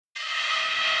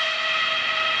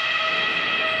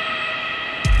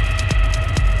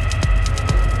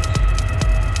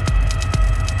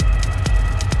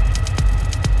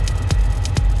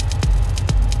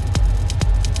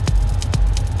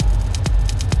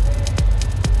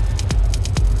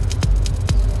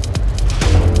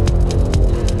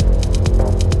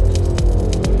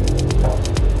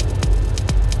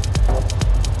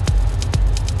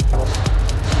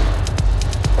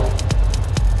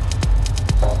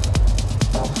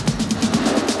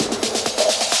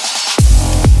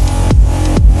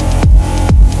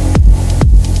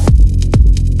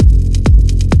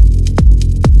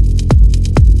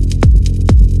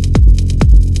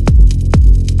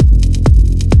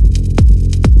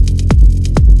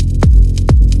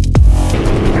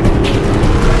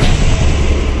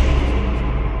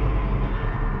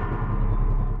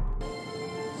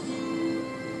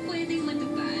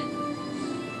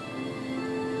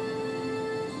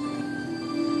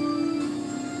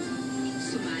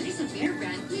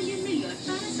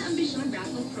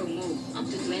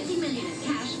Million in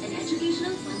cash and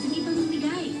educational funds ang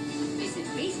ipamimigay. Visit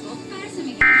Facebook para sa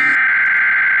mga...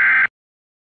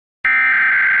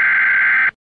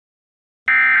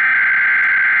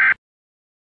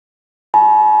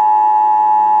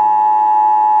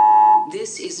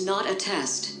 This is not a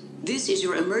test. This is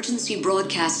your emergency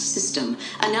broadcast system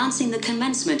announcing the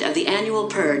commencement of the annual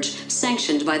purge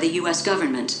sanctioned by the U.S.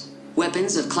 government.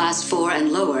 Weapons of Class 4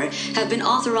 and lower have been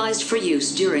authorized for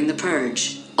use during the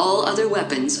purge. All other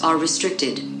weapons are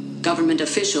restricted. Government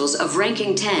officials of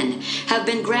ranking 10 have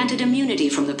been granted immunity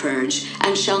from the purge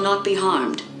and shall not be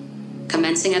harmed.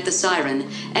 Commencing at the siren,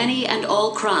 any and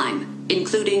all crime,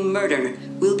 including murder,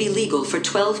 will be legal for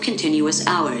 12 continuous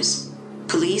hours.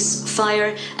 Police,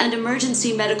 fire, and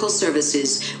emergency medical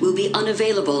services will be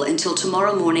unavailable until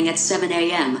tomorrow morning at 7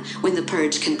 a.m. when the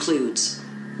purge concludes.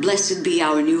 Blessed be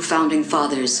our new founding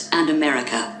fathers and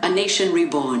America, a nation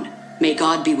reborn. May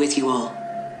God be with you all.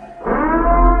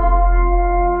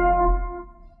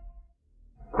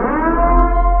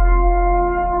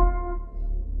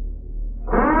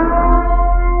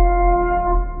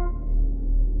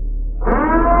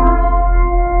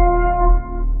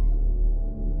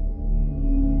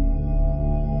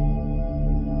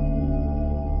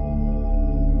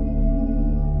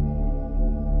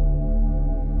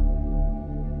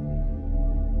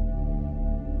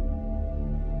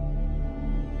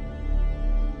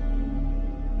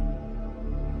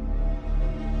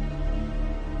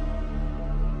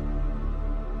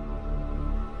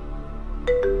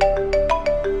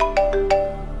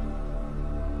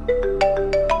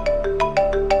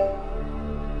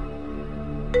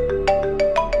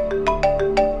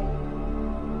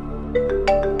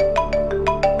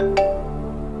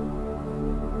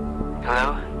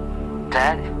 Hello?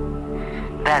 Dad?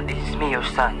 Dad, this is me, your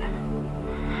son.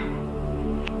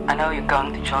 I know you're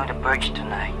going to join the purge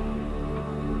tonight.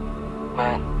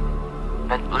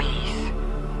 But please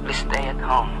stay at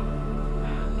home.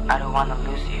 I don't want to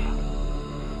lose you.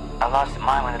 I lost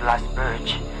mine when the last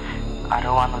purge. I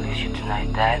don't want to lose you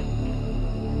tonight, Dad.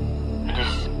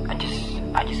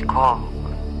 I just called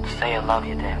to say I love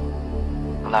you, Dad.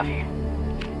 I love you.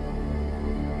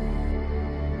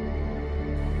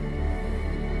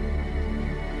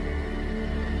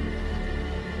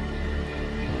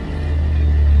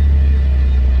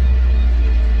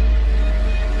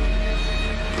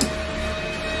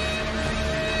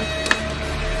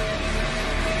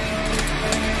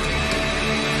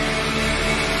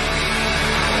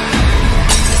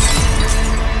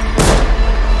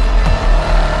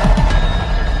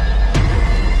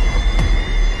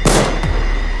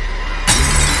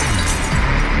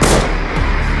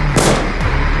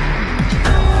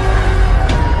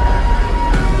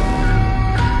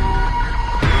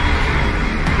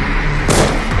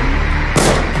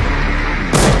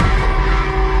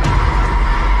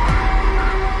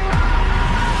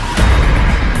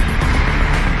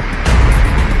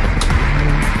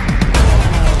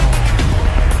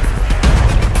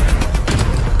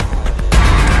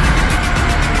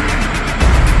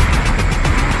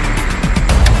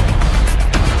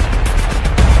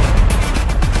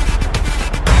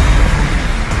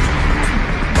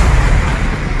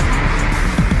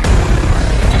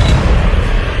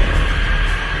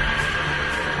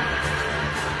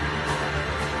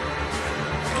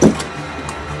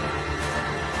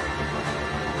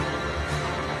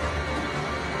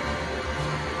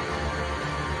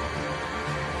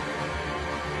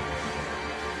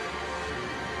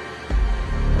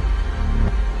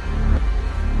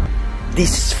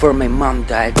 This is for my mom,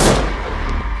 Dad.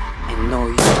 I know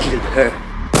you killed her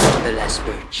in the last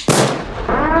purge.